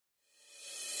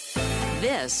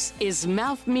This is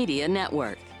Mouth Media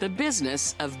Network, the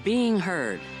business of being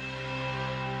heard.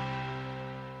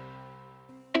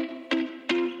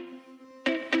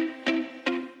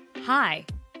 Hi,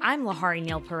 I'm Lahari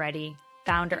Neal Peretti,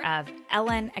 founder of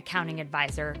LN Accounting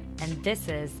Advisor, and this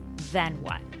is Then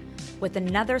What, with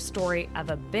another story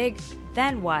of a big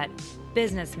then what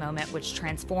business moment which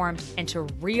transformed into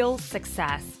real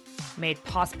success made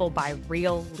possible by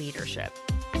real leadership.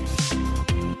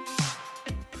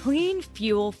 Clean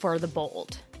fuel for the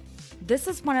bold. This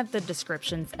is one of the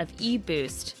descriptions of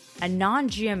eBoost, a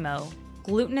non-GMO,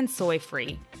 gluten and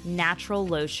soy-free, natural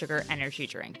low-sugar energy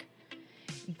drink.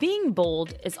 Being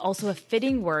bold is also a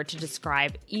fitting word to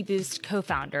describe eBoost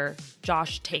co-founder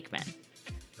Josh Taekman,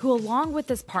 who along with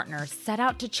his partner set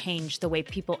out to change the way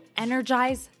people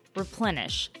energize,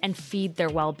 replenish, and feed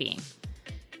their well-being.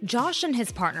 Josh and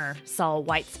his partner saw a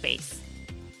white space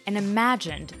and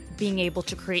imagined being able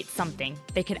to create something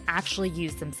they could actually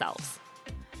use themselves.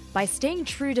 By staying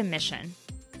true to mission,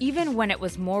 even when it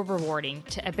was more rewarding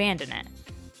to abandon it,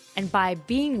 and by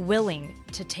being willing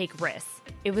to take risks,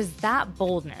 it was that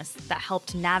boldness that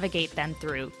helped navigate them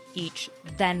through each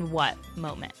then what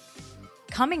moment.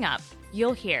 Coming up,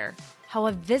 you'll hear how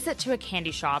a visit to a candy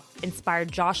shop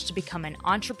inspired Josh to become an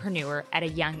entrepreneur at a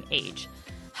young age,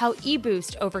 how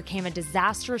eBoost overcame a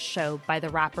disastrous show by the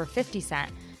rapper 50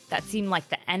 Cent that seemed like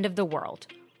the end of the world,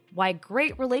 why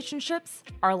great relationships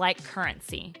are like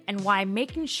currency, and why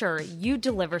making sure you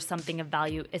deliver something of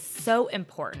value is so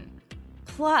important.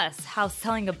 Plus, how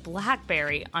selling a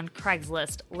BlackBerry on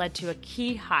Craigslist led to a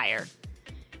key hire,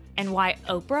 and why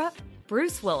Oprah,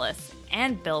 Bruce Willis,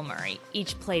 and Bill Murray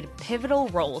each played pivotal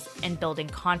roles in building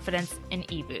confidence in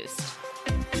eBoost.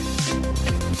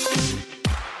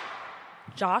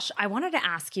 Josh, I wanted to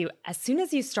ask you, as soon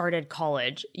as you started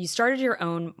college, you started your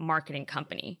own marketing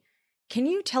company. Can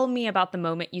you tell me about the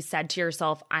moment you said to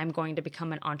yourself, I'm going to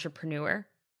become an entrepreneur?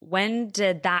 When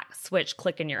did that switch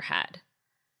click in your head?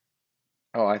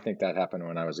 Oh, I think that happened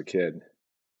when I was a kid.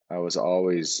 I was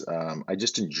always, I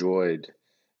just enjoyed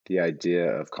the idea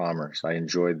of commerce. I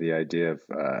enjoyed the idea of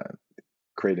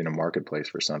creating a marketplace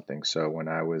for something. So when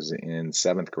I was in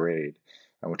seventh grade,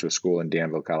 I went to a school in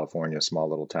Danville, California, a small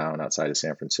little town outside of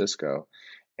San Francisco.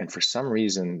 And for some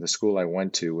reason, the school I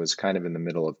went to was kind of in the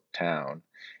middle of town,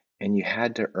 and you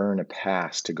had to earn a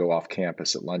pass to go off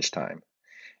campus at lunchtime.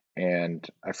 And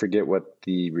I forget what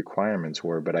the requirements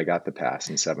were, but I got the pass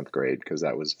in seventh grade because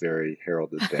that was a very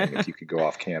heralded thing. If you could go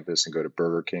off campus and go to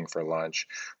Burger King for lunch,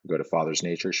 go to Father's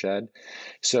Nature Shed.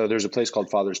 So there's a place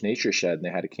called Father's Nature Shed, and they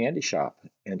had a candy shop.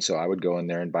 And so I would go in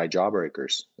there and buy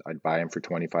Jawbreakers. I'd buy them for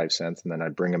 25 cents, and then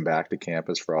I'd bring them back to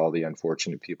campus for all the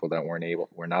unfortunate people that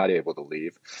were not able to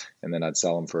leave. And then I'd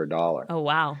sell them for $1. Oh,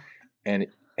 wow. And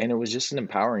it was just an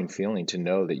empowering feeling to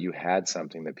know that you had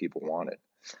something that people wanted.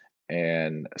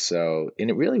 And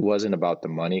it really wasn't about the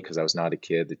money because I was not a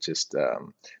kid that just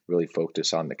really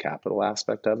focused on the capital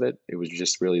aspect of it. It was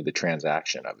just really the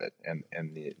transaction of it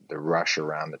and the rush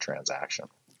around the transaction.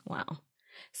 Wow.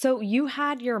 So you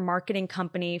had your marketing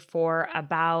company for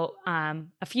about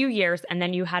a few years, and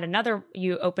then you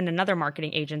opened another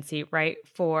marketing agency, right,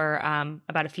 for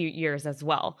about a few years as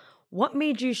well. What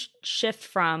made you shift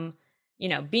from,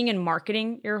 being in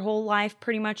marketing your whole life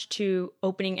pretty much to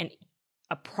opening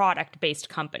a product-based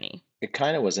company? It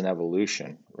kind of was an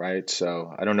evolution, right?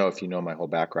 So I don't know if you know my whole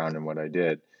background and what I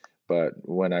did, but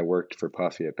when I worked for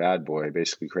Puffy at Bad Boy, I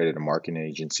basically created a marketing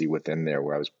agency within there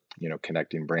where I was,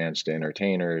 connecting brands to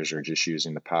entertainers or just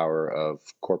using the power of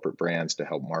corporate brands to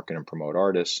help market and promote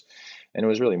artists. And it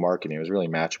was really marketing. It was really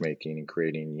matchmaking and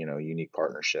creating, unique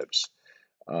partnerships.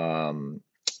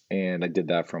 And I did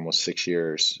that for almost 6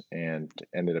 years and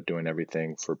ended up doing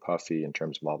everything for Puffy in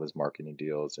terms of all his marketing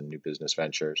deals and new business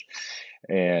ventures.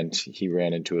 And he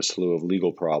ran into a slew of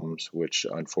legal problems, which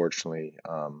unfortunately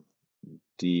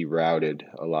derouted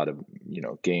a lot of,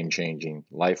 game-changing,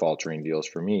 life-altering deals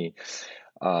for me.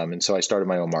 And so I started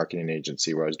my own marketing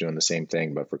agency where I was doing the same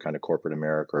thing, but for kind of corporate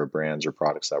America or brands or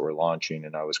products that were launching.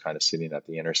 And I was kind of sitting at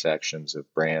the intersections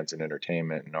of brands and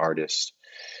entertainment and artists,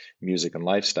 music and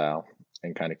lifestyle,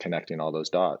 and kind of connecting all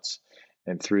those dots.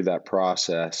 And through that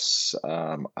process,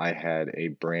 I had a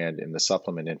brand in the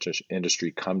supplement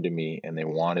industry come to me, and they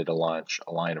wanted to launch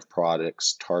a line of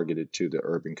products targeted to the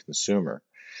urban consumer.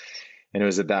 And it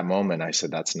was at that moment I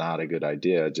said, that's not a good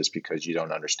idea, just because you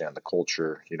don't understand the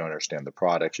culture, you don't understand the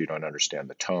products, you don't understand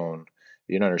the tone,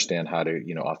 you don't understand how to,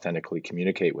 authentically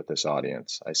communicate with this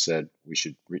audience. I said, we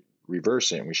should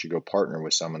reverse it, and we should go partner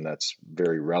with someone that's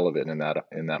very relevant in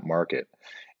that market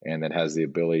and that has the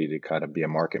ability to kind of be a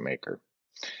market maker.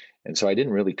 And so I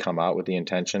didn't really come out with the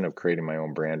intention of creating my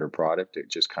own brand or product. It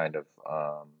just kind of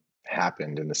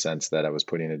happened in the sense that I was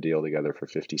putting a deal together for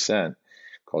 50 Cent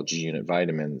called G Unit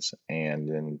Vitamins. And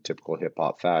in typical hip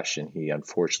hop fashion, he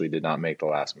unfortunately did not make the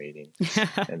last meeting.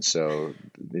 And so,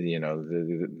 the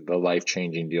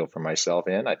life-changing deal for myself,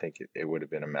 and I think it would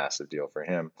have been a massive deal for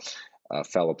him,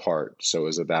 fell apart. So it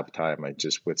was at that time, I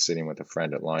just with sitting with a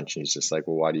friend at lunch, he's just like,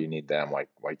 well, why do you need them?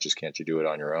 Why just can't you do it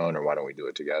on your own? Or why don't we do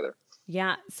it together?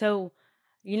 Yeah. So,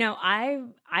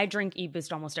 I drink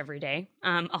eBoost almost every day.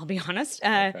 I'll be honest.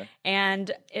 Okay. And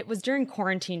it was during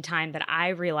quarantine time that I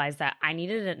realized that I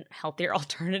needed a healthier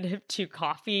alternative to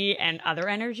coffee and other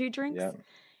energy drinks. Yeah.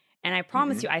 And I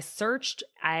promise you,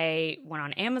 I went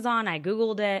on Amazon, I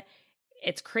Googled it.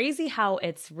 It's crazy how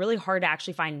it's really hard to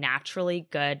actually find naturally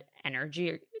good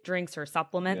energy drinks or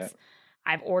supplements.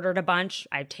 Yeah. I've ordered a bunch,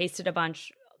 I've tasted a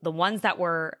bunch. The ones that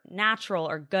were natural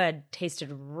or good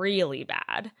tasted really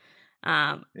bad.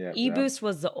 eBoost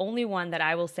was the only one that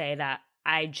I will say that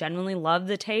I genuinely love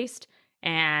the taste,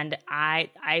 and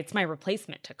it's my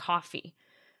replacement to coffee.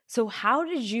 So how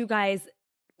did you guys,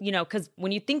 because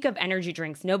when you think of energy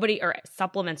drinks, nobody, or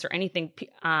supplements or anything,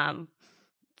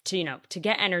 to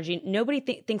get energy, nobody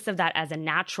thinks of that as a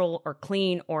natural or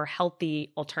clean or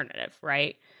healthy alternative,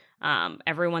 right?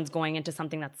 Everyone's going into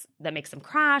something that makes them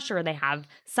crash, or they have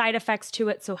side effects to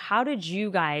it. So how did you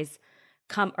guys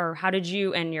how did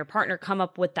you and your partner come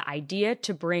up with the idea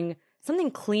to bring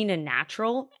something clean and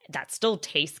natural that still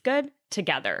tastes good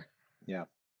together? Yeah.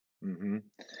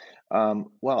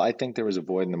 Well, I think there was a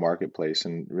void in the marketplace,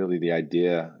 and really the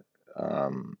idea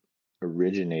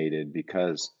originated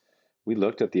because we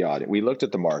looked at the audit, we looked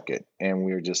at the market, and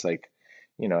we were just like,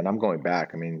 and I'm going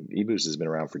back. I mean, eBoost has been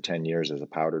around for 10 years as a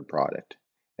powdered product.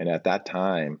 And at that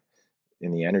time,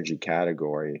 in the energy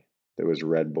category, there was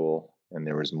Red Bull, and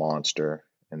there was Monster,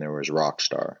 and there was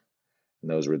Rockstar.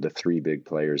 And those were the three big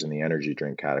players in the energy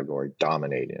drink category,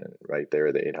 dominating it, right? They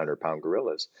were the 800-pound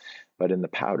gorillas. But in the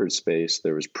powdered space,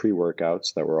 there was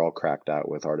pre-workouts that were all cracked out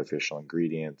with artificial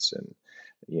ingredients and,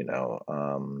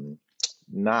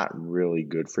 not really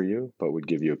good for you, but would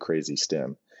give you a crazy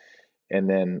stim. And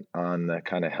then on the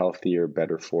kind of healthier,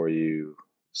 better for you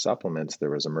supplements, there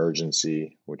was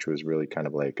Emergency, which was really kind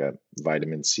of like a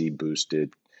vitamin C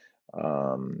boosted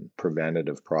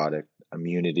preventative product.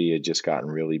 Immunity had just gotten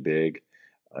really big.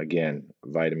 Again,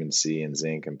 vitamin C and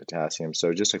zinc and potassium.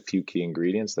 So just a few key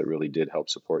ingredients that really did help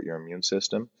support your immune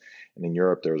system. And in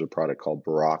Europe, there was a product called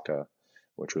Baraka,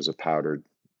 which was a powdered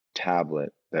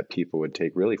tablet that people would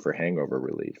take really for hangover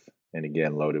relief. And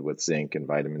again, loaded with zinc and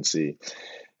vitamin C.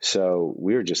 So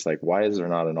we were just like, why is there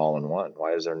not an all-in-one?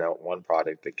 Why is there not one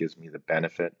product that gives me the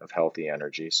benefit of healthy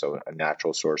energy, so a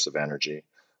natural source of energy,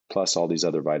 plus all these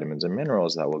other vitamins and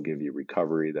minerals that will give you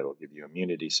recovery, that will give you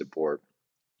immunity support?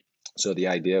 So the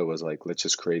idea was like, let's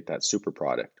just create that super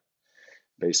product,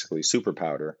 basically super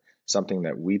powder, something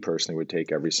that we personally would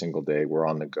take every single day. We're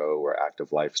on the go, we're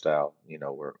active lifestyle,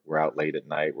 we're out late at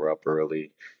night, we're up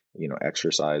early,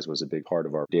 exercise was a big part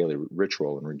of our daily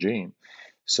ritual and regime.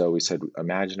 So we said,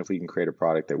 imagine if we can create a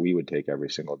product that we would take every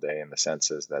single day, in the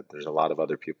sense is that there's a lot of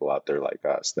other people out there like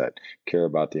us that care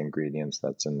about the ingredients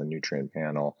that's in the nutrient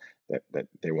panel, that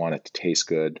they want it to taste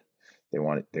good. They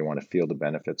want to feel the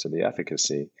benefits of the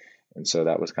efficacy. And so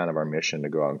that was kind of our mission, to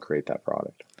go out and create that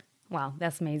product. Wow,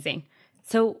 that's amazing.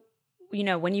 So,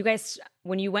 when you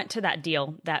went to that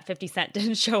deal that 50 Cent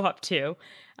didn't show up to,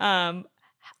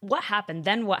 what happened?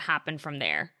 Then what happened from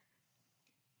there?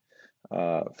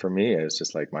 For me, it's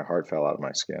just like my heart fell out of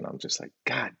my skin. I'm just like,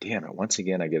 God damn it. Once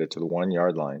again, I get it to the 1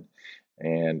 yard line.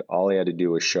 And all he had to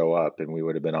do was show up, and we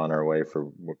would have been on our way for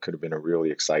what could have been a really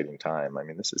exciting time. I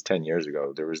mean, this is 10 years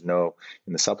ago. There was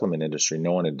in the supplement industry,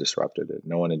 no one had disrupted it.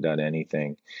 No one had done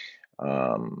anything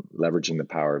leveraging the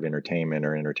power of entertainment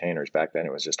or entertainers. Back then,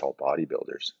 it was just all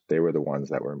bodybuilders. They were the ones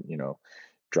that were,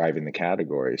 driving the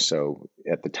category. So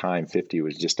at the time, 50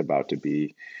 was just about to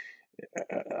be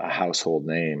a household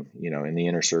name, in the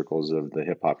inner circles of the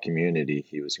hip hop community.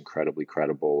 He was incredibly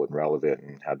credible and relevant,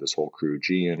 and had this whole crew,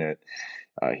 G Unit.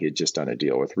 He had just done a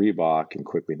deal with Reebok and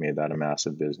quickly made that a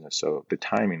massive business. So the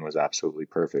timing was absolutely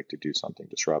perfect to do something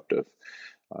disruptive.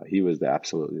 He was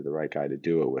absolutely the right guy to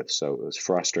do it with. So it was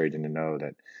frustrating to know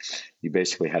that you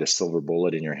basically had a silver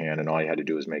bullet in your hand, and all you had to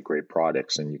do was make great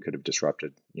products, and you could have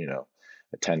disrupted,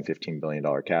 a $10-15 billion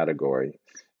category.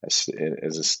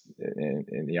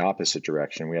 In the opposite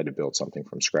direction, we had to build something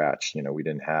from scratch. We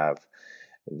didn't have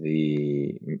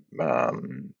the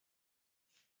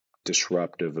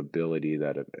disruptive ability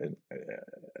that a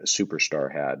superstar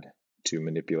had to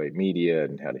manipulate media,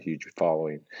 and had a huge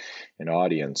following and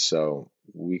audience. So,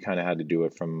 we kind of had to do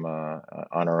it from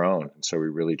on our own. And so we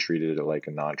really treated it like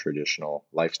a non-traditional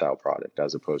lifestyle product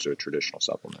as opposed to a traditional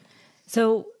supplement.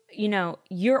 So,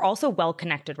 you're also well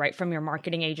connected, right? From your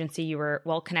marketing agency, you were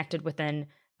well connected within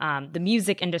the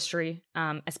music industry,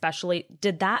 especially.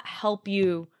 Did that help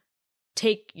you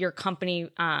take your company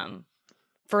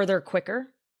further quicker?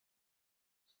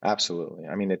 Absolutely.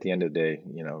 I mean, at the end of the day,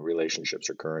 relationships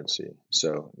are currency.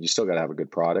 So you still got to have a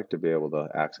good product to be able to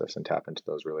access and tap into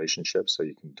those relationships so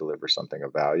you can deliver something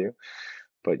of value.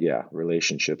 But yeah,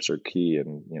 relationships are key.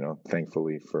 And,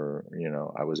 thankfully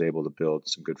I was able to build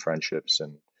some good friendships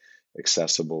and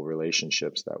accessible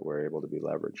relationships that were able to be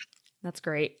leveraged. That's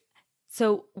great.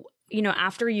 So,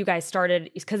 after you guys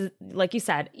started, because like you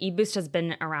said, eBoost has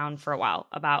been around for a while,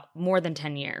 about more than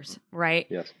 10 years, right?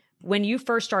 Yes. When you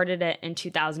first started it in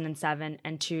 2007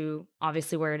 and to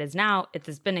obviously where it is now, it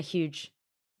has been a huge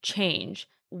change.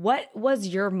 What was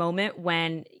your moment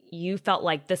when you felt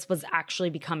like this was actually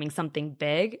becoming something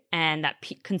big and that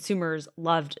consumers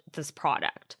loved this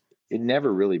product? It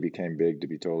never really became big, to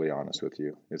be totally honest with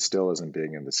you. It still isn't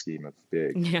big in the scheme of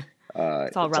big. Yeah,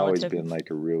 it's all relative. Always been like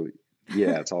a really,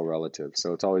 it's all relative.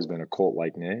 So it's always been a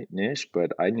cult-like niche,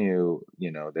 but I knew,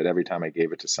 that every time I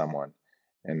gave it to someone,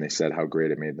 and they said how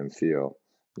great it made them feel,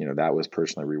 that was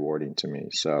personally rewarding to me.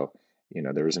 So,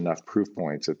 there was enough proof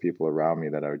points of people around me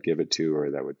that I would give it to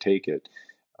or that would take it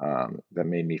that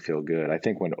made me feel good. I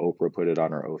think when Oprah put it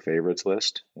on her O favorites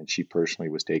list and she personally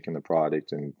was taking the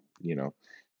product and,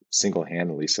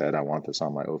 single-handedly said, I want this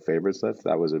on my O favorites list,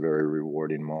 that was a very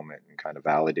rewarding moment and kind of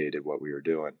validated what we were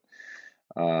doing.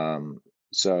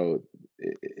 So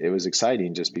it was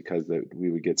exciting just because we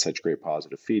would get such great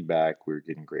positive feedback. We were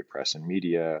getting great press and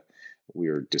media. We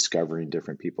were discovering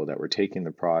different people that were taking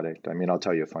the product. I mean, I'll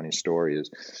tell you a funny story is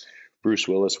Bruce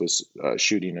Willis was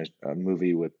shooting a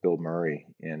movie with Bill Murray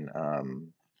in,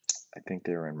 I think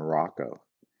they were in Morocco.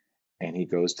 And he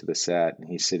goes to the set and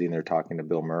he's sitting there talking to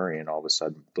Bill Murray. And all of a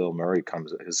sudden, Bill Murray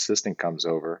his assistant comes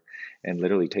over and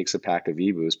literally takes a pack of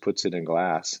eBoost, puts it in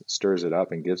glass, stirs it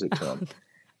up and gives it to him.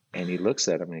 And he looks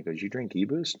at him and he goes, "You drink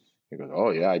eBoost?" He goes, "Oh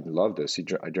yeah, I love this.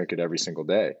 I drink it every single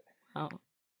day." Oh.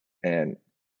 And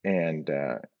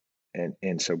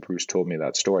so Bruce told me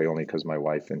that story only because my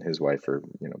wife and his wife are,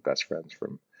 best friends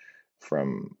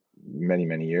from many,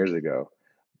 many years ago.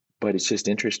 But it's just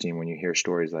interesting when you hear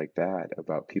stories like that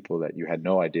about people that you had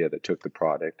no idea that took the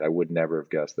product. I would never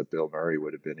have guessed that Bill Murray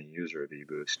would have been a user of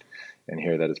eBoost and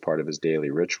hear that it's part of his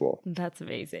daily ritual. That's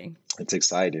amazing. It's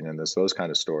exciting. And there's those kind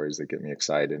of stories that get me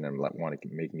excited and want to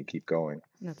make me keep going.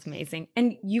 That's amazing.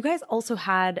 And you guys also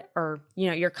had,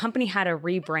 your company had a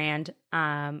rebrand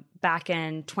back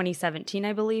in 2017,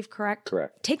 I believe, correct?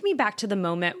 Correct. Take me back to the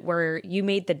moment where you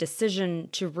made the decision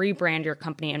to rebrand your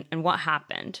company and what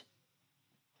happened.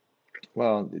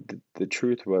 Well, the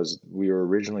truth was we were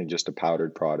originally just a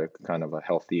powdered product, kind of a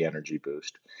healthy energy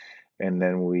boost. And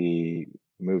then we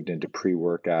moved into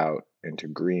pre-workout, into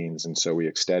greens. And so we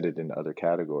extended into other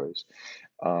categories.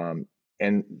 And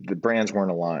the brands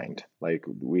weren't aligned. Like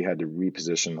we had to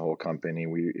reposition the whole company.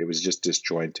 It was just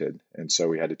disjointed. And so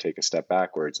we had to take a step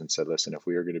backwards and said, listen, if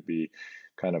we are going to be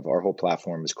our whole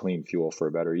platform is clean fuel for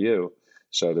a better you.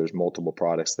 So there's multiple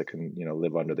products that can,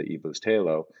 live under the eBoost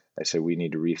halo. I said, we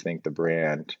need to rethink the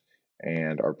brand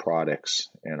and our products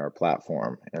and our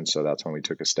platform. And so that's when we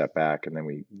took a step back and then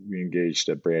we engaged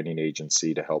a branding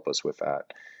agency to help us with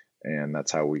that. And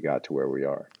that's how we got to where we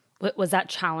are. Was that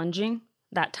challenging,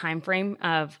 that time frame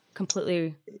of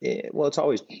completely? Well, it's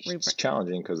always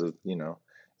challenging because of,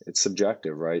 it's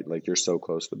subjective, right? Like you're so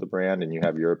close with the brand and you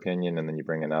have your opinion and then you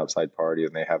bring an outside party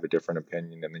and they have a different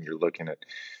opinion. And then you're looking at,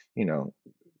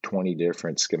 20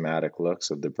 different schematic looks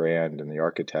of the brand and the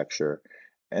architecture,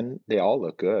 and they all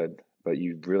look good, but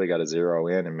you've really got to zero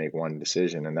in and make one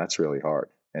decision. And that's really hard.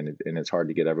 And it's hard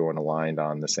to get everyone aligned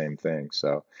on the same thing.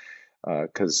 So,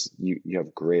 cause you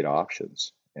have great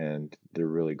options and they're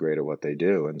really great at what they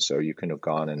do. And so you can have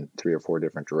gone in 3 or 4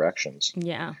 different directions.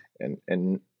 Yeah.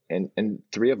 And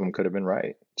 3 of them could have been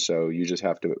right. So you just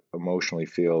have to emotionally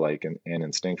feel like, and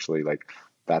instinctually, like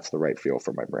that's the right feel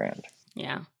for my brand.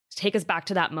 Yeah. Take us back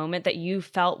to that moment that you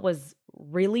felt was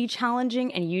really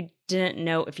challenging and you didn't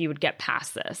know if you would get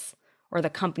past this or the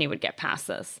company would get past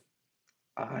this.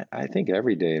 I think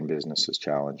every day in business is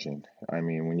challenging. I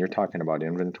mean, when you're talking about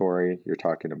inventory, you're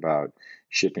talking about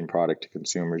shipping product to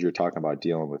consumers, you're talking about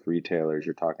dealing with retailers,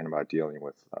 you're talking about dealing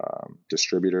with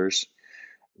distributors,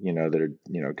 that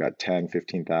are, got 10,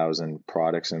 15,000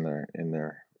 products in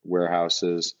their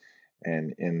warehouses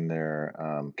and in their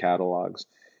catalogs.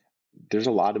 There's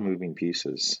a lot of moving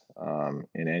pieces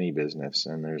in any business,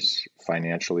 and there's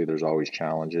always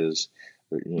challenges.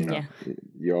 Yeah.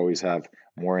 You always have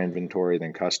more inventory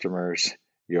than customers.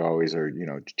 You always are,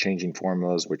 changing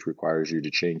formulas, which requires you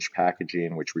to change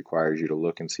packaging, which requires you to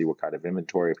look and see what kind of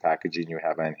inventory of packaging you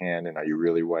have on hand. And are you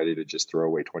really ready to just throw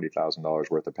away $20,000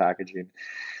 worth of packaging?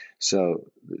 So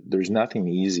there's nothing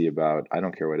easy about, I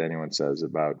don't care what anyone says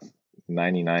about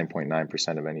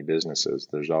 99.9% of any businesses.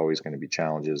 There's always going to be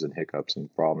challenges and hiccups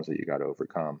and problems that you got to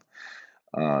overcome.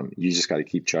 You just got to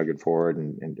keep chugging forward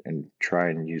and try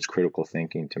and use critical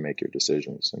thinking to make your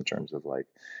decisions in terms of like,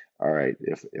 all right,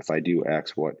 if I do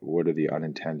X, what are the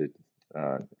unintended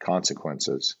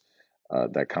consequences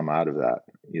that come out of that,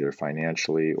 either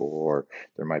financially or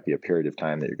there might be a period of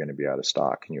time that you're going to be out of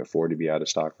stock. Can you afford to be out of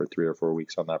stock for 3 or 4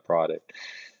 weeks on that product?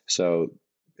 So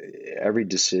every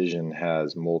decision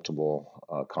has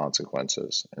multiple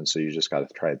consequences. And so you just got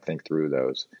to try and think through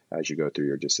those as you go through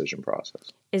your decision process.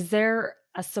 Is there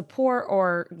a support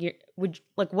or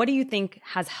what do you think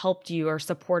has helped you or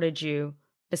supported you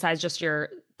besides just your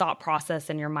thought process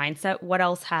and your mindset? What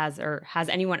else has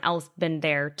anyone else been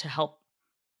there to help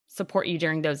support you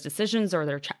during those decisions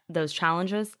or those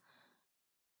challenges?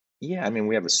 Yeah, I mean,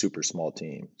 we have a super small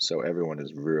team, so everyone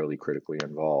is really critically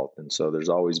involved. And so there's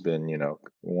always been,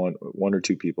 one or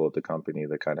two people at the company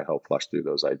that kind of help flush through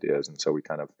those ideas. And so we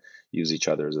kind of use each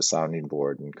other as a sounding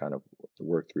board and kind of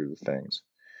work through the things.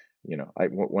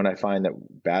 When I find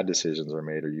that bad decisions are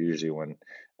made are usually when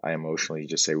I emotionally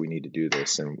just say we need to do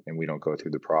this and we don't go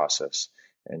through the process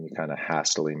and you kind of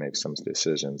hastily make some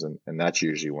decisions. And that's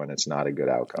usually when it's not a good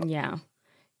outcome. Yeah.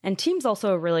 And team's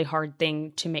also a really hard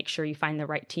thing to make sure you find the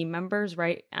right team members,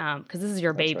 right? Because this is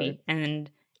your baby, right. And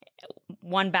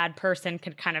one bad person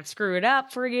could kind of screw it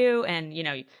up for you. And,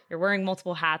 you're wearing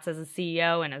multiple hats as a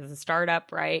CEO and as a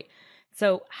startup, right?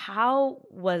 So how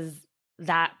was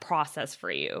that process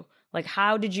for you? Like,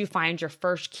 how did you find your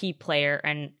first key player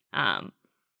and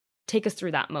take us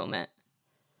through that moment?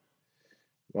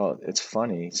 Well, it's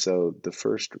funny. So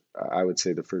I would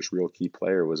say the first real key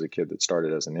player was a kid that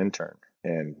started as an intern.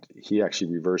 And he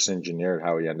actually reverse engineered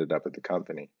how he ended up at the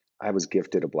company. I was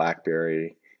gifted a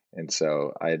BlackBerry. And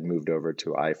so I had moved over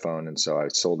to iPhone. And so I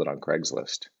sold it on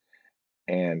Craigslist.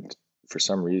 And for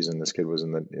some reason, this kid was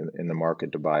in the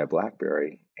market to buy a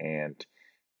BlackBerry. And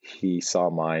he saw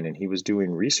mine and he was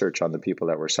doing research on the people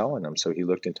that were selling them. So he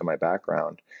looked into my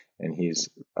background and he's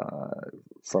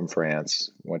from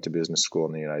France, went to business school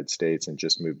in the United States and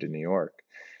just moved to New York.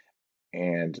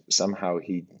 And somehow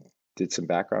he did some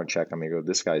background check on me. Go,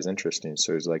 this guy's interesting.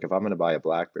 So he's like, if I'm going to buy a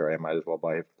BlackBerry, I might as well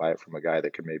buy it from a guy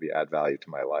that could maybe add value to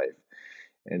my life.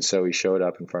 And so he showed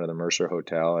up in front of the Mercer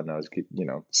Hotel and I was,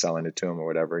 selling it to him or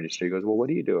whatever. And he goes, well, what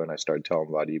do you do? And I started telling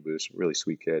him about eBoost, really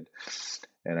sweet kid.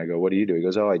 And I go, what do you do? He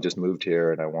goes, oh, I just moved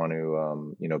here and I want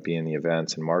to, be in the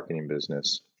events and marketing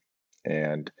business.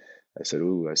 And I said,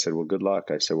 well, good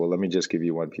luck. I said, well, let me just give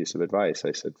you one piece of advice.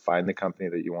 I said, find the company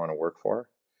that you want to work for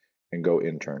and go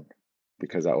intern,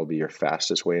 because that will be your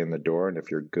fastest way in the door. And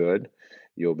if you're good,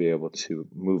 you'll be able to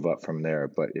move up from there.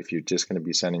 But if you're just going to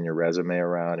be sending your resume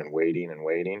around and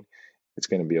waiting, it's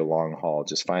going to be a long haul.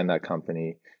 Just find that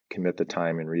company, commit the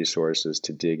time and resources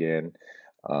to dig in.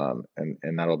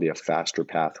 And that'll be a faster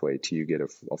pathway to you get a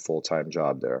full-time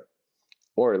job there.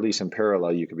 Or at least in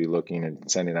parallel, you could be looking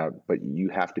and sending out, but you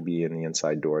have to be in the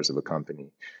inside doors of a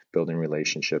company, building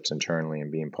relationships internally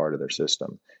and being part of their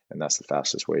system. And that's the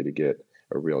fastest way to get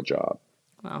a real job.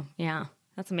 Well, yeah,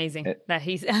 that's amazing that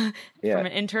he's from an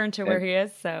intern to where he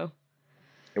is. So,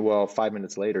 well, 5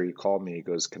 minutes later, he called me. He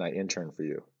goes, "Can I intern for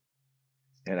you?"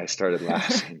 And I started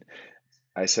laughing.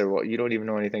 I said, well, you don't even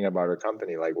know anything about our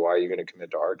company. Like, why are you going to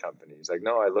commit to our company? He's like,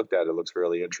 no, I looked at it. It looks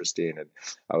really interesting. And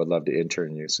I would love to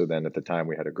intern you. So then at the time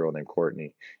we had a girl named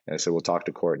Courtney. And I said, we'll talk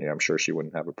to Courtney. I'm sure she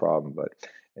wouldn't have a problem.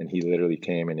 And he literally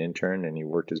came and interned and he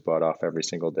worked his butt off every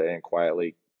single day. And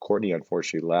quietly, Courtney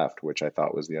unfortunately left, which I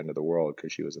thought was the end of the world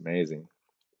because she was amazing.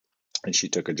 And she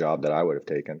took a job that I would have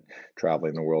taken,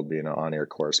 traveling the world, being an on-air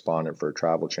correspondent for a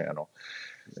travel channel.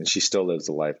 And she still lives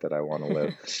the life that I want to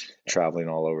live, traveling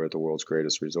all over the world's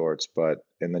greatest resorts.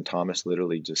 And then Thomas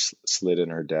literally just slid in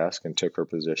her desk and took her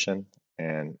position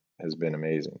and has been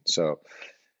amazing. So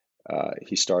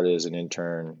he started as an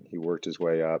intern. He worked his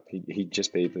way up. He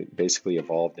just basically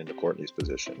evolved into Courtney's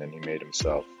position and he made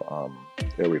himself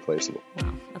irreplaceable.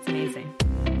 Wow, that's amazing.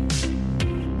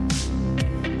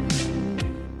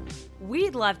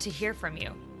 We'd love to hear from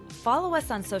you. Follow us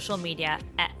on social media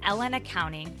at LN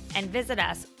Accounting and visit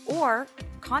us or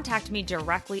contact me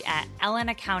directly at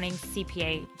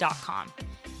lnaccountingcpa.com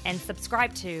and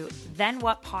subscribe to Then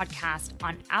What Podcast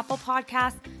on Apple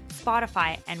Podcasts,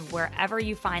 Spotify, and wherever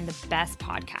you find the best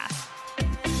podcasts.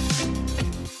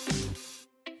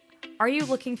 Are you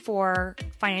looking for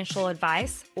financial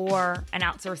advice or an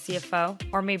outsourced CFO,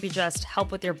 or maybe just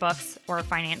help with your books or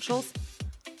financials?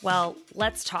 Well,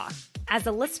 let's talk. As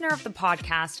a listener of the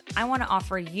podcast, I want to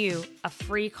offer you a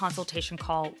free consultation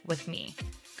call with me.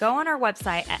 Go on our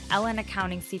website at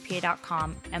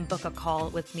lnaccountingcpa.com and book a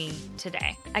call with me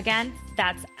today. Again,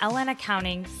 that's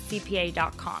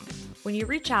lnaccountingcpa.com. When you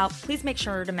reach out, please make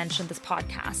sure to mention this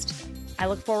podcast. I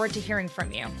look forward to hearing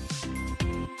from you.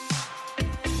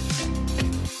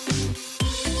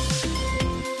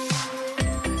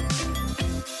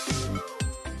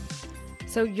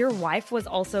 So your wife was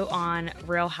also on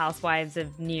Real Housewives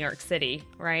of New York City,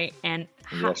 right? And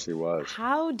yes, she was.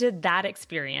 How did that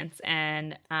experience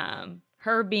and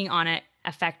her being on it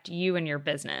affect you and your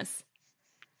business?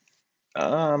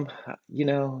 You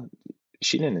know,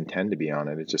 she didn't intend to be on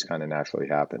it. It just kind of naturally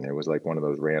happened. It was like one of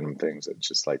those random things that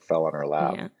just like fell on her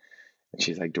lap. Yeah. And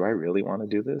she's like, do I really want to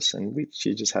do this? And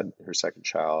she just had her second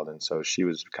child. And so she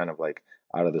was kind of like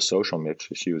out of the social mix.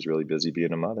 She was really busy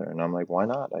being a mother. And I'm like, why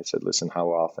not? I said, listen, how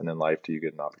often in life do you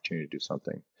get an opportunity to do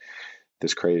something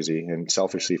this crazy? And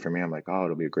selfishly for me, I'm like, oh,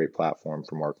 it'll be a great platform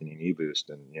for marketing eBoost.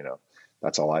 And, you know,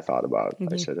 that's all I thought about.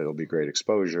 Mm-hmm. I said, it'll be great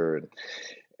exposure.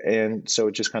 And so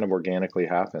it just kind of organically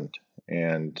happened.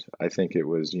 And I think it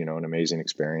was, you know, an amazing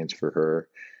experience for her.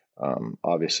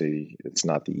 Obviously, it's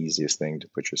not the easiest thing to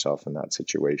put yourself in that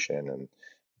situation, and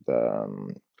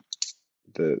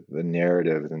the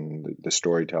narrative and the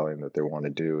storytelling that they want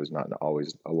to do is not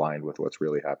always aligned with what's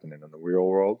really happening in the real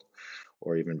world,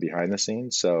 or even behind the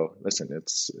scenes. So, listen,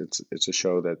 it's a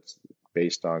show that's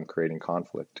based on creating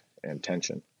conflict and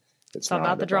tension. It's not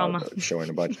about the drama.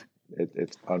 Showing a bunch.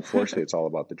 It's unfortunately it's all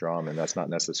about the drama, and that's not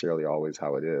necessarily always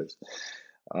how it is.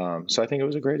 So I think it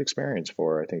was a great experience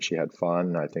for her. I think she had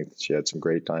fun. I think she had some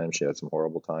great times. She had some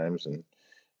horrible times. And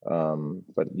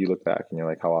but you look back and you're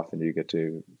like, how often do you get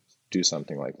to do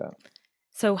something like that?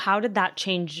 So how did that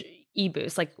change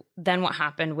eBoost? Like, then what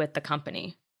happened with the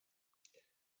company?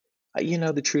 You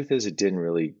know, the truth is it didn't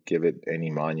really give it any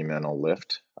monumental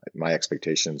lift. My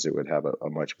expectations, it would have a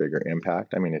much bigger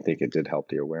impact. I mean, I think it did help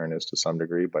the awareness to some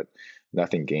degree, but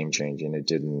nothing game changing. It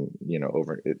didn't, you know,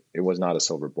 it was not a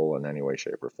silver bullet in any way,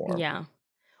 shape, or form. Yeah.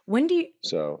 When do you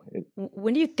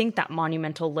think that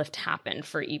monumental lift happened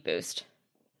for eBoost?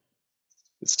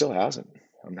 It still hasn't.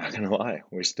 I'm not going to lie.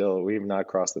 We've not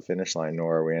crossed the finish line,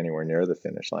 nor are we anywhere near the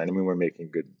finish line. I mean, we're making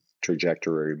good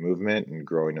trajectory movement and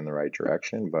growing in the right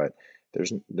direction, but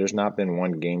there's not been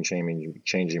one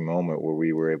changing moment where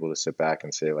we were able to sit back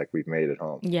and say, like, we've made it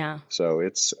home. Yeah. So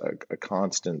it's a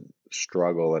constant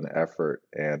struggle and effort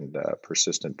and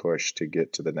persistent push to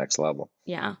get to the next level.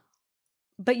 Yeah.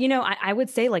 But, you know, I would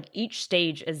say like each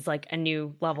stage is like a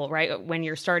new level, right? When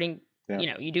you're starting, you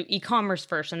know, you do e-commerce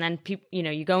first, and then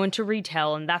you go into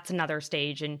retail, and that's another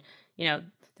stage. And, you know,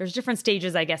 there's different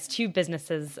stages, I guess, to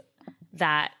businesses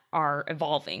that are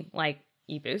evolving, like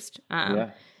eBoost.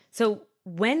 So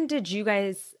when did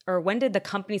the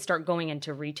company start going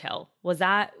into retail?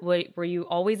 Were you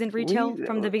always in retail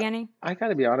from the beginning? I got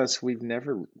to be honest,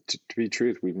 to be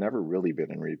truth, we've never really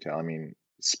been in retail. I mean,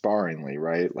 sparingly,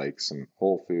 right? Like some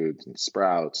Whole Foods and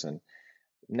Sprouts. And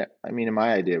I mean, in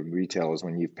my idea of retail is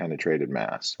when you've penetrated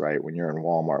mass, right? When you're in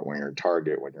Walmart, when you're in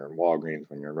Target, when you're in Walgreens,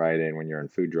 when you're Rite Aid, when you're in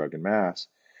food, drug, and mass,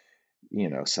 you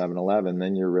know, 7-Eleven,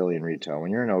 then you're really in retail.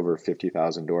 When you're in over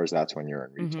 50,000 doors, that's when you're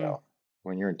in retail. Mm-hmm.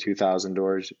 When you're in 2,000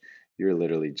 doors, you're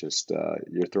literally just,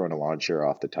 you're throwing a lawn chair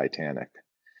off the Titanic.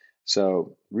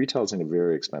 So retail is a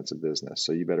very expensive business.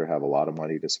 So you better have a lot of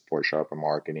money to support sharper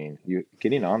marketing.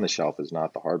 Getting on the shelf is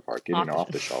not the hard part. Getting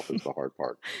off the shelf is the hard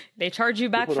part. They charge you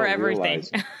back for everything.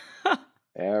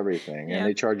 Everything. Yep. And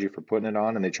they charge you for putting it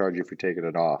on, and they charge you for taking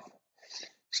it off.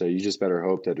 So you just better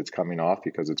hope that it's coming off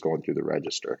because it's going through the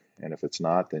register. And if it's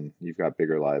not, then you've got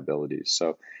bigger liabilities.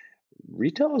 So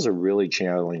retail is a really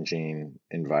challenging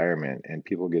environment, and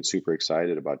people get super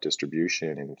excited about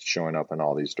distribution and showing up in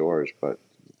all these doors, but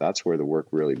that's where the work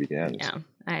really begins. Yeah,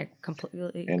 I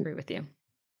completely agree with you.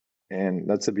 And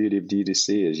that's the beauty of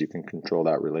D2C is you can control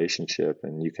that relationship,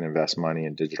 and you can invest money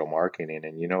in digital marketing,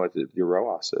 and you know what your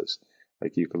ROAS is.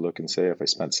 Like you could look and say, if I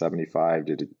spent 75,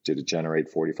 did it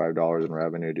generate $45 in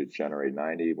revenue? Did it generate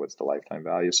 90? What's the lifetime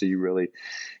value? So you really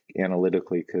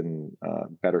analytically can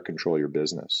better control your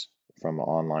business from an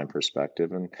online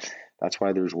perspective. And that's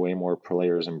why there's way more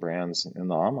players and brands in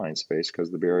the online space, because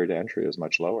the barrier to entry is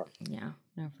much lower. Yeah,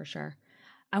 no, for sure.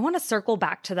 I want to circle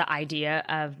back to the idea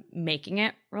of making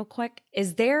it real quick.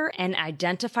 Is there an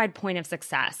identified point of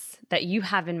success that you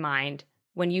have in mind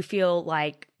when you feel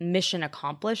like mission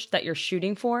accomplished that you're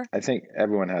shooting for? I think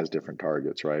everyone has different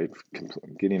targets, right?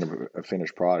 Getting a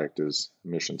finished product is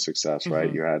mission success, right?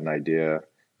 Mm-hmm. You had an idea,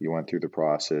 you went through the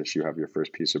process, you have your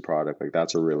first piece of product. Like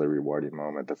that's a really rewarding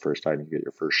moment. The first time you get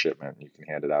your first shipment, you can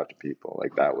hand it out to people.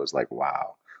 Like that was like,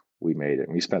 wow, we made it.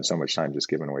 And we spent so much time just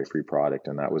giving away free product,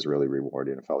 and that was really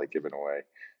rewarding. It felt like giving away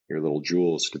your little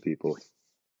jewels to people.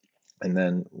 And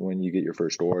then when you get your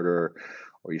first order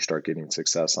or you start getting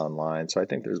success online. So I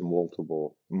think there's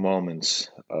multiple moments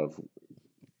of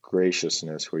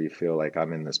graciousness where you feel like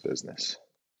I'm in this business.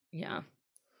 Yeah.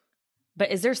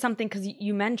 But is there something, because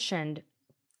you mentioned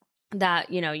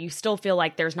that, you still feel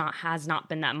like has not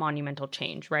been that monumental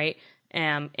change, right?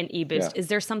 In eBoost. Yeah. Is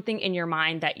there something in your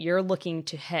mind that you're looking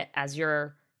to hit as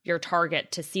your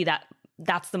target to see that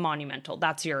that's the monumental,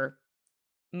 that's your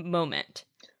moment?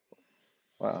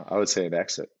 Well, I would say an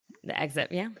exit. The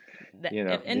exit, yeah. The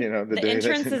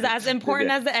entrance is as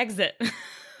important as the exit.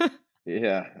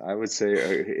 Yeah, I would say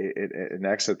an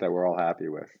exit that we're all happy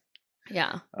with.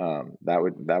 Yeah.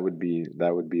 That would be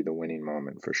the winning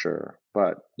moment for sure.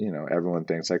 But everyone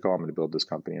thinks like, oh, I'm going to build this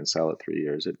company and sell it 3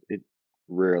 years. It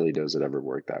rarely does it ever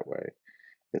work that way.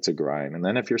 It's a grind. And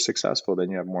then if you're successful,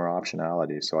 then you have more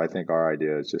optionality. So I think our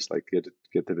idea is just like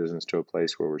get the business to a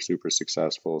place where we're super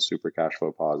successful, super cash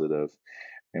flow positive,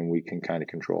 and we can kind of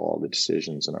control all the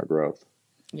decisions in our growth.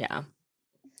 Yeah.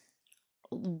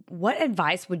 What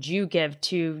advice would you give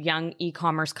to young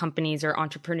e-commerce companies or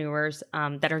entrepreneurs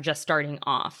that are just starting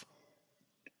off?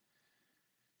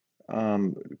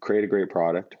 Create a great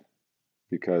product,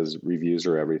 because reviews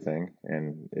are everything,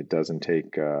 and it doesn't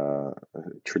take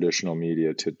traditional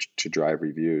media to drive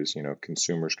reviews.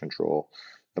 Consumers control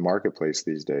the marketplace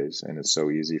these days, and it's so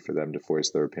easy for them to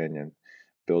voice their opinion.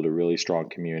 Build a really strong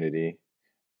community.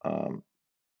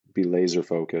 Be laser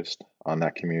focused on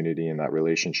that community and that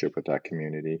relationship with that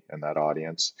community and that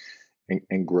audience,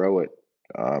 and grow it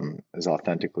as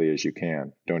authentically as you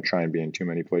can. Don't try and be in too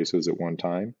many places at one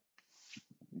time.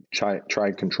 Try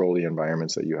and control the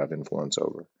environments that you have influence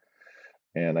over.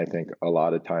 And I think a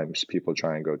lot of times people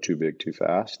try and go too big too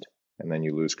fast, and then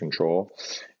you lose control,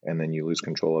 and then you lose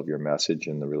control of your message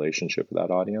and the relationship with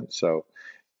that audience. So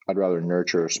I'd rather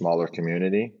nurture a smaller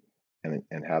community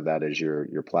and have that as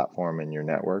your platform and your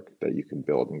network that you can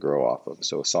build and grow off of.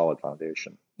 So a solid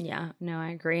foundation. Yeah, no,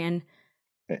 I agree.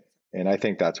 And I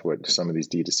think that's what some of these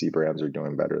D2C brands are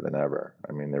doing better than ever.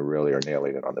 I mean, they really are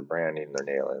nailing it on the branding. They're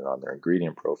nailing it on their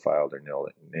ingredient profile. They're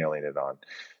nailing it on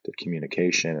the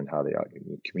communication and how they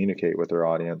communicate with their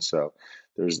audience. So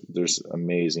there's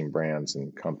amazing brands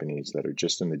and companies that are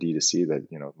just in the D2C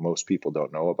that, most people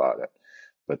don't know about it,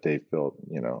 but they've built,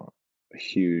 a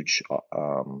huge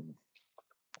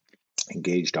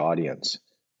engaged audience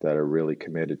that are really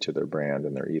committed to their brand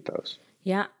and their ethos.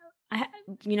 Yeah.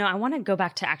 I want to go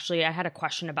back to I had a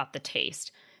question about the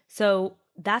taste. So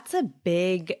that's a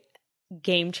big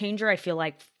game changer, I feel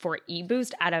like, for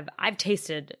eBoost. I've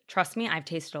tasted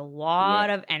a lot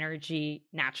of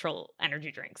natural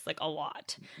energy drinks, like a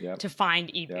lot, to find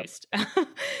eBoost. Yep.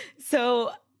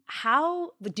 So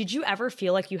how did you ever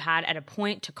feel like you had at a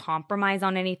point to compromise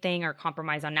on anything, or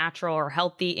compromise on natural or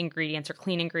healthy ingredients or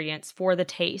clean ingredients for the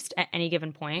taste at any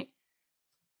given point?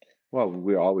 Well,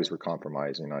 we always were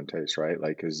compromising on taste, right?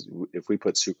 Like, because if we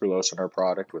put sucralose in our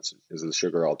product, which is a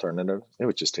sugar alternative, it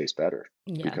would just taste better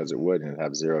because it would, and it'd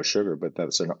have zero sugar. But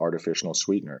that's an artificial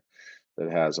sweetener that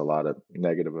has a lot of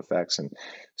negative effects. And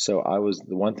so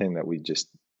the one thing that we just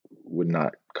would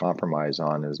not compromise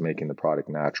on is making the product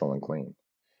natural and clean.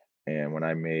 And when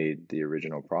I made the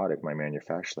original product, my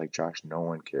manufacturer's like, Josh, no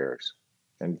one cares.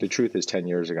 And the truth is 10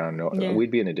 years ago,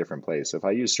 we'd be in a different place. If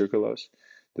I used sucralose,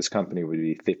 this company would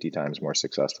be 50 times more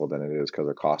successful than it is, because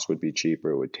our cost would be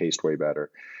cheaper. It would taste way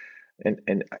better.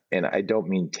 And I don't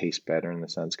mean taste better in the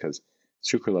sense, because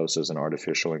sucralose is an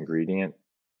artificial ingredient.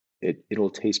 It'll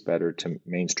taste better to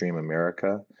mainstream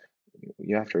America.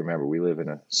 You have to remember, we live in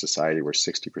a society where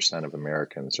 60% of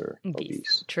Americans are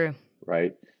obese. True.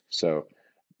 Right? So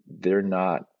they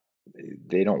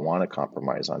don't want to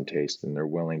compromise on taste, and they're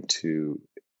willing to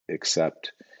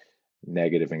accept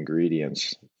negative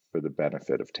ingredients for the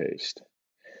benefit of taste.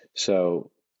 So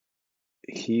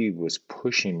he was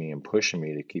pushing me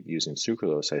to keep using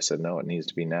sucralose. I said, no, it needs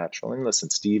to be natural. And listen,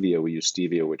 stevia, we used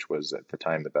stevia, which was at the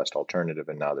time the best alternative.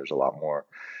 And now there's a lot more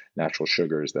natural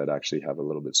sugars that actually have a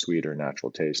little bit sweeter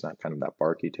natural taste, not kind of that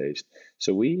barky taste.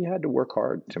 So we had to work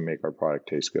hard to make our product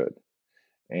taste good.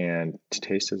 And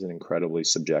taste is an incredibly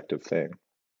subjective thing.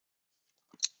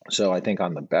 So I think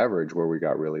on the beverage, where we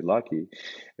got really lucky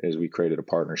is we created a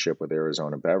partnership with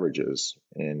Arizona Beverages.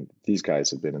 And these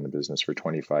guys have been in the business for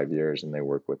 25 years, and they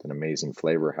work with an amazing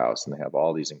flavor house, and they have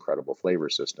all these incredible flavor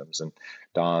systems. And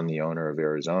Don, the owner of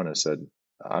Arizona, said,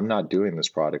 I'm not doing this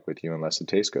product with you unless it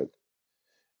tastes good.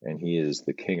 And he is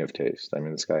the king of taste. I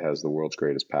mean, this guy has the world's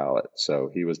greatest palate. So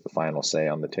he was the final say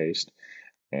on the taste.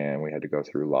 And we had to go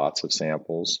through lots of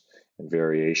samples and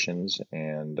variations.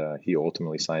 And he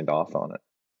ultimately signed off on it,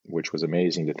 which was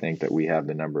amazing to think that we have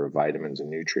the number of vitamins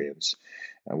and nutrients.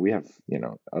 We have,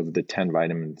 of the 10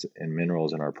 vitamins and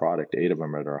minerals in our product, 8 of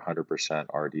them are 100%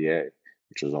 RDA,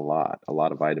 which is a lot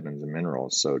of vitamins and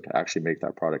minerals. So to actually make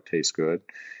that product taste good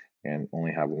and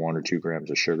only have 1 or 2 grams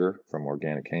of sugar from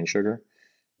organic cane sugar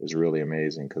is really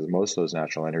amazing, because most of those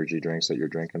natural energy drinks that you're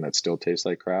drinking that still taste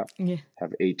like crap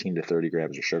have 18 to 30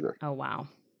 grams of sugar. Oh, wow.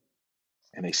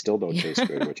 And they still don't taste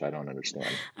good, which I don't understand.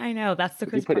 I know. That's the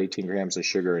crazy part. If you put 18 grams of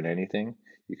sugar in anything,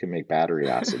 you can make battery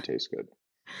acid taste good.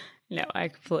 No, I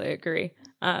completely agree.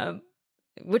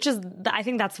 Which is, I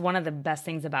think that's one of the best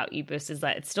things about eBoost is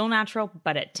that it's still natural,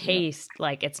 but it tastes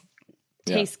like it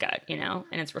tastes good, and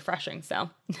it's refreshing. So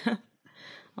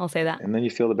I'll say that. And then you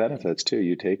feel the benefits too.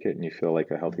 You take it and you feel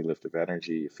like a healthy lift of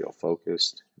energy. You feel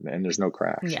focused, and there's no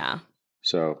crash. Yeah.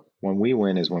 So when we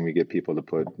win is when we get people to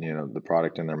put, the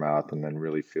product in their mouth and then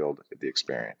really feel the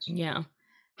experience. Yeah.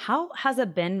 How has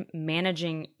it been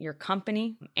managing your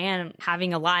company and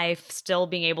having a life, still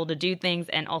being able to do things,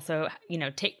 and also,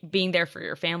 being there for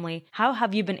your family? How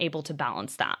have you been able to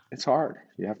balance that? It's hard.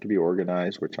 You have to be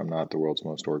organized, which I'm not the world's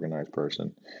most organized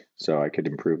person. So I could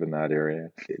improve in that area.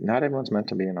 Not everyone's meant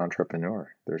to be an entrepreneur.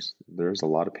 There's a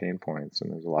lot of pain points,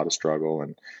 and there's a lot of struggle,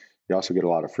 and you also get a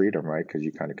lot of freedom, right? Because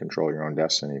you kind of control your own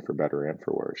destiny, for better and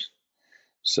for worse.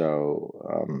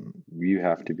 So you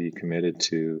have to be committed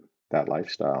to that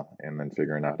lifestyle, and then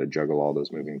figuring out how to juggle all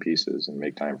those moving pieces and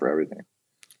make time for everything.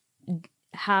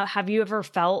 Have you ever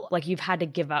felt like you've had to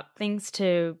give up things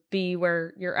to be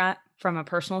where you're at from a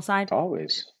personal side?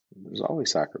 Always. There's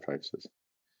always sacrifices.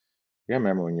 Yeah,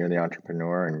 remember when you're the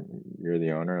entrepreneur and you're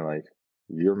the owner, like,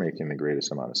 you're making the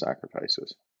greatest amount of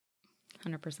sacrifices.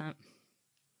 100%.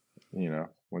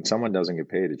 When someone doesn't get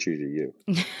paid, it's usually you.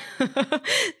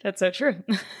 That's so true.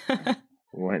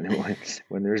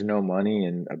 When there's no money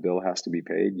and a bill has to be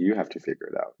paid, you have to figure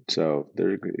it out. So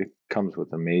it comes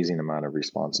with amazing amount of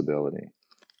responsibility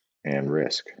and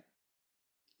risk.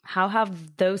 How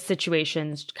have those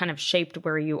situations kind of shaped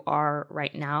where you are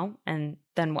right now? And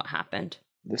then what happened?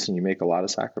 Listen, you make a lot of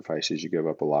sacrifices. You give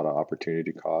up a lot of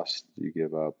opportunity costs.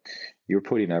 You're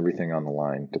putting everything on the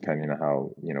line, depending on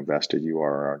how, vested you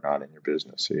are or not in your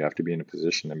business. So you have to be in a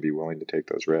position and be willing to take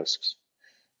those risks.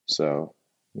 So,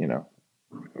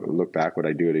 look back, would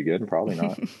I do it again? Probably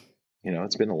not.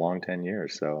 It's been a long 10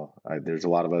 years. So there's a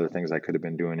lot of other things I could have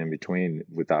been doing in between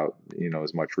without,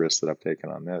 as much risk that I've taken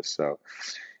on this. So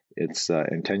it's,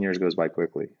 and 10 years goes by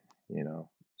quickly,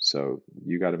 so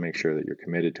you got to make sure that you're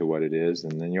committed to what it is.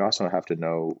 And then you also have to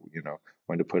know,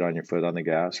 when to put on your foot on the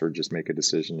gas, or just make a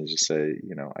decision and just say,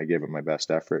 I gave it my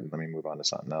best effort and let me move on to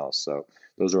something else. So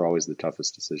those are always the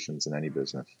toughest decisions in any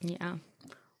business. Yeah.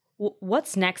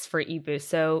 What's next for eBoost?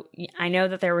 So I know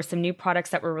that there were some new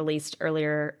products that were released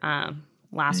earlier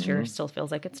last year. Still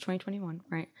feels like it's 2021,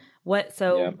 right? What's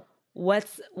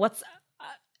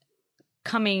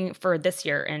coming for this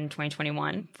year in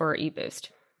 2021 for eBoost?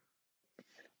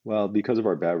 Well, because of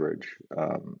our beverage,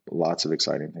 lots of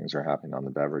exciting things are happening on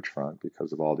the beverage front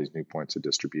because of all these new points of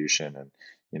distribution. And,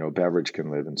 beverage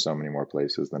can live in so many more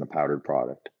places than a powdered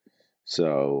product.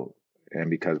 So, and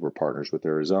because we're partners with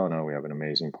Arizona, we have an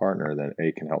amazing partner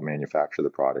that can help manufacture the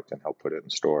product and help put it in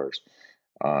stores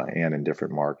and in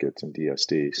different markets and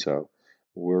DSD. So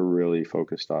we're really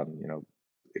focused on,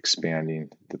 expanding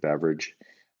the beverage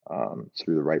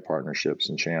through the right partnerships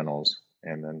and channels,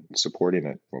 and then supporting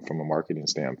it from a marketing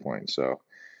standpoint. So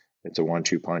it's a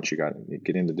 1-2 punch. You got to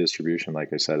get into distribution,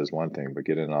 like I said, is one thing, but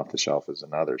getting it off the shelf is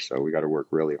another. So we got to work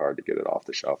really hard to get it off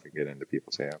the shelf and get into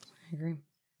people's hands. I agree.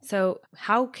 So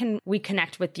how can we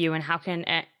connect with you, and how can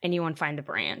anyone find the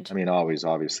brand? I mean, always,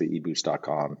 obviously,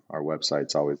 eboost.com. Our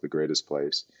website's always the greatest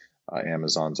place.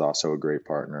 Amazon's also a great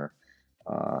partner.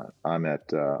 I'm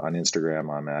on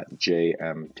Instagram, I'm at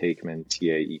JM Taekman,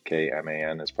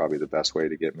 TAEKMAN is probably the best way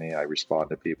to get me. I respond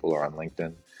to people, or on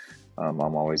LinkedIn. I'm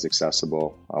always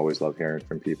accessible. I always love hearing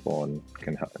from people and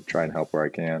can try and help where I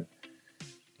can.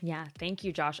 Yeah. Thank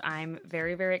you, Josh. I'm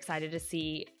very, very excited to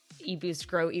see eBoost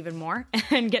grow even more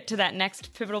and get to that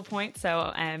next pivotal point.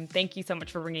 So thank you so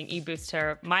much for bringing eBoost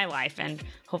to my life and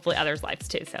hopefully others' lives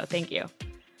too. So thank you.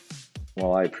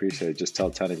 Well, I appreciate it. Just tell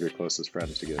 10 of your closest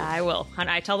friends to get it. I will. And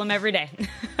I tell them every day.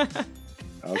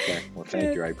 Okay. Well,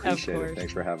 thank you. I appreciate course. it.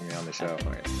 Thanks for having me on the show.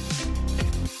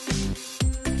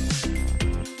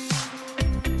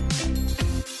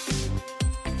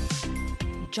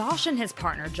 Josh and his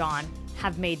partner, John,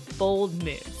 have made bold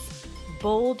moves,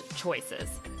 bold choices,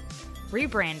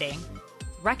 rebranding,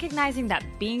 recognizing that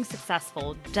being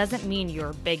successful doesn't mean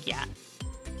you're big yet,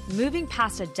 moving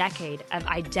past a decade of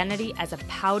identity as a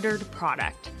powdered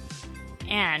product,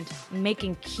 and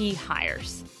making key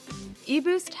hires.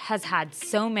 eBoost has had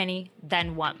so many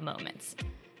then what moments.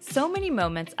 So many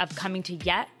moments of coming to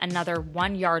yet another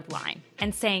 1 yard line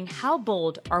and saying, how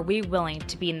bold are we willing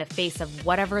to be in the face of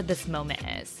whatever this moment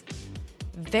is?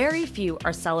 Very few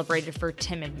are celebrated for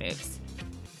timid moves.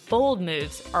 Bold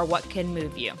moves are what can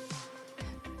move you,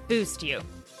 boost you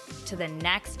to the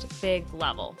next big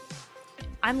level.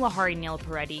 I'm Lahari Neil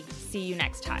Peretti. See you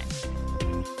next time.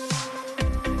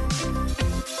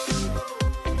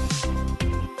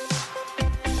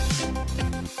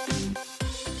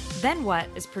 Then What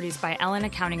is produced by Ellen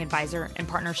Accounting Advisor in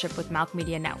partnership with Mouth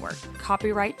Media Network.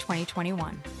 Copyright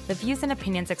 2021. The views and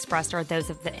opinions expressed are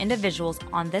those of the individuals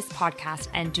on this podcast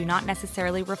and do not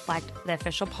necessarily reflect the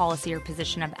official policy or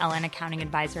position of Ellen Accounting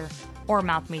Advisor or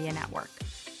Mouth Media Network.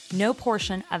 No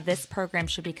portion of this program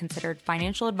should be considered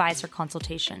financial advice or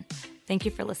consultation. Thank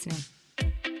you for listening.